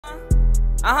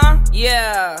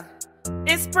Yeah.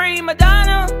 It's Prima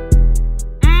Donna.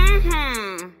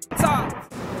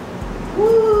 Talk.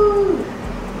 Woo.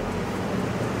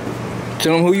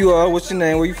 Tell them who you are, what's your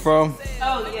name, where you from?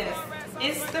 Oh, yes.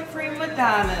 It's the Prima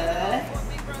Donna.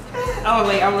 Oh,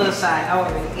 wait, I'm a little shy. Oh,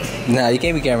 wait. Nah, you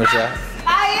can't be camera shy.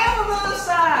 I am a little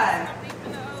shy.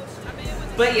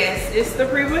 But yes, it's the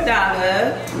Prima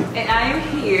Donna. And I am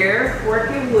here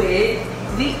working with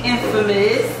the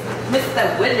infamous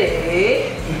Mr. Willie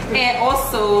and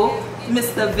also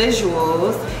Mr.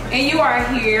 Visuals. And you are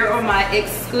here on my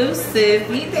exclusive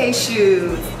V-Day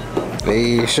shoot.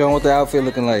 Hey, show them what the outfit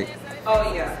looking like.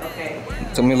 Oh, yeah, okay.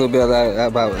 Tell me a little bit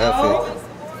about the outfit.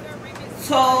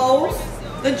 Toes,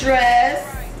 the dress,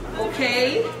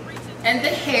 okay, and the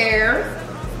hair.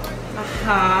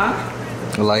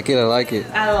 I like it, I like it.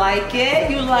 I like it,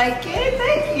 you like it,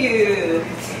 thank you.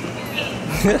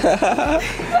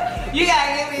 You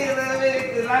gotta give me a little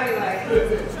bit, because I be like,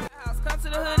 come to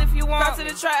the hood if you want. Come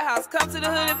to the trap house, come to the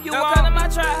hood if you want. Come to my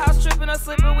trap house, tripping or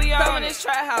slipping, we on. Come in this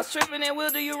trap house, tripping and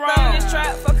we'll do you wrong. Come in this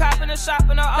trap for copping and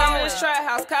shopping or come in this trap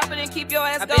house, copping and keep your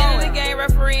ass going. I've been in the game,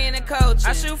 refereeing and coaching.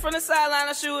 I shoot from the sideline,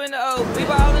 I shoot in the open. We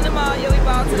ball in the mall, yeah, we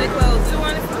ball till they close.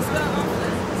 200 for the stuff.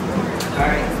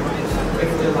 Alright,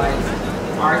 regular like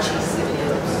Archie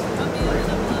sit-ups.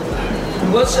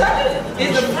 Well, should I do?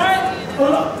 Is the front?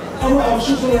 Hold up. I'm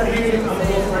shooting right here. I'm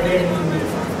going right here.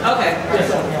 Okay.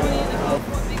 Yes,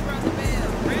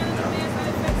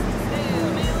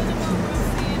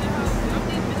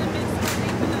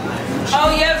 oh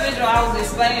yeah, Visual, I was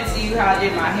explaining to you how I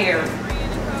did my hair.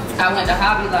 I went to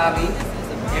Hobby Lobby,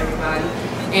 everybody,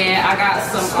 and I got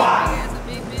some,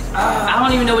 I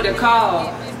don't even know what they're called,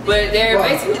 but they're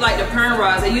basically like the perm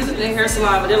rods. They use it in the hair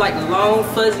salon, but they're like long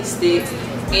fuzzy sticks.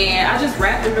 And I just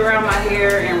wrapped it around my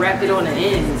hair and wrapped it on the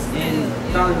ends and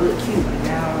thought it looked cute.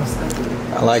 Now I'm stuck with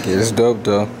it. I like it, it's dope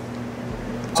though.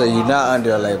 So you're not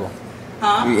under a label?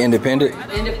 Huh? You independent?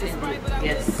 Independent,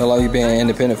 yes. How long you been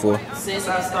independent for? Since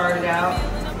I started out.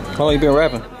 How long you been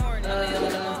rapping?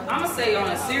 I'm gonna say on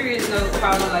a serious note,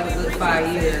 probably like a good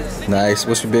 5 years. Nice.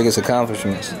 What's your biggest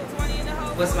accomplishments?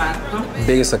 What's my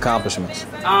biggest accomplishments?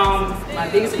 My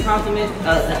biggest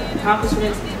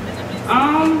accomplishments.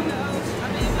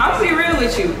 I'll be real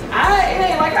with you. It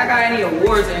ain't like I got any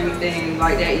awards or anything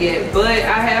like that yet, but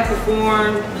I have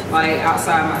performed like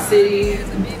outside my city.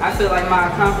 I feel like my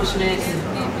accomplishments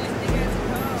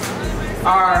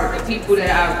are the people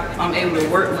that I'm able to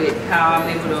work with, how I'm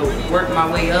able to work my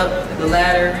way up the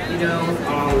ladder, you know,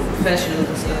 professionals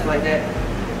and stuff like that.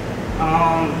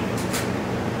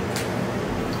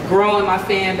 Growing my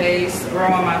fan base,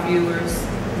 growing my viewers.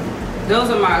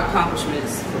 Those are my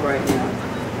accomplishments for right now.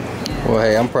 Well,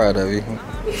 hey, I'm proud of you.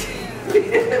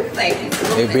 Thank you.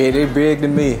 It's big to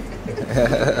me.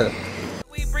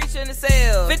 We breaching the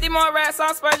sale. 50 more rats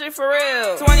on Spurgeon for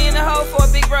real. 20 in the hole for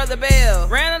a big brother bill.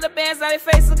 Ran on the bands, now they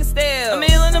face looking stale. $1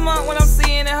 million a month when I'm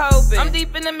seeing and hoping. I'm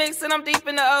deep in the mix and I'm deep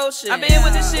in the ocean. I been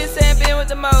with the shit, saying been with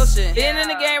the motion. Been in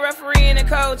the game, refereeing and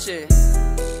coaching.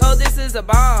 Oh, this is a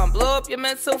bomb. Blow up your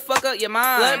mental, fuck up your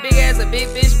mind. Blood big as a big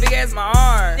bitch, big as my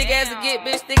arm. Thick as a get,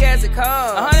 bitch, thick as it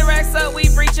come. 100 racks up, we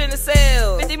breaching the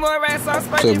sale. 50 more racks on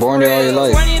Spurgeon. So born there all your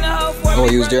life? 20 in the hole for oh,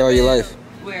 you was there all your life?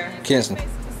 Where? Kinston.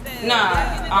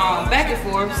 Nah, back and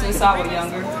forth since I was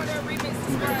younger.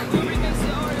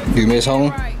 You miss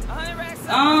home?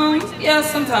 Yeah,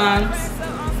 sometimes.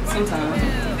 Sometimes.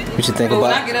 What you think but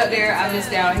about? When I get up there, I miss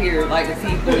down here, like the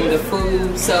people, the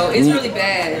food. So it's really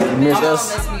bad. You miss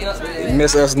us? Mess me up with it. You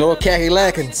miss us, no khaki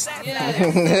lackins.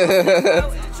 Yeah.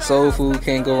 Soul food,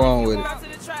 can't go wrong with it.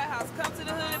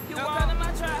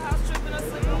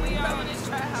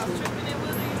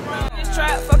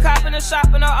 Trap for copping and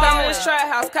shopping or come in this trap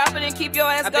house, copping and keep your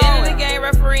ass going. I've been in the game,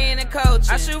 refereeing and coaching.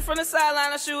 I shoot from the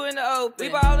sideline, I shoot in the open. We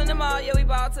ball in the mall, yeah, we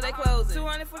ball till they close it.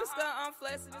 200 for the stunt, I'm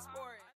flexing the sport.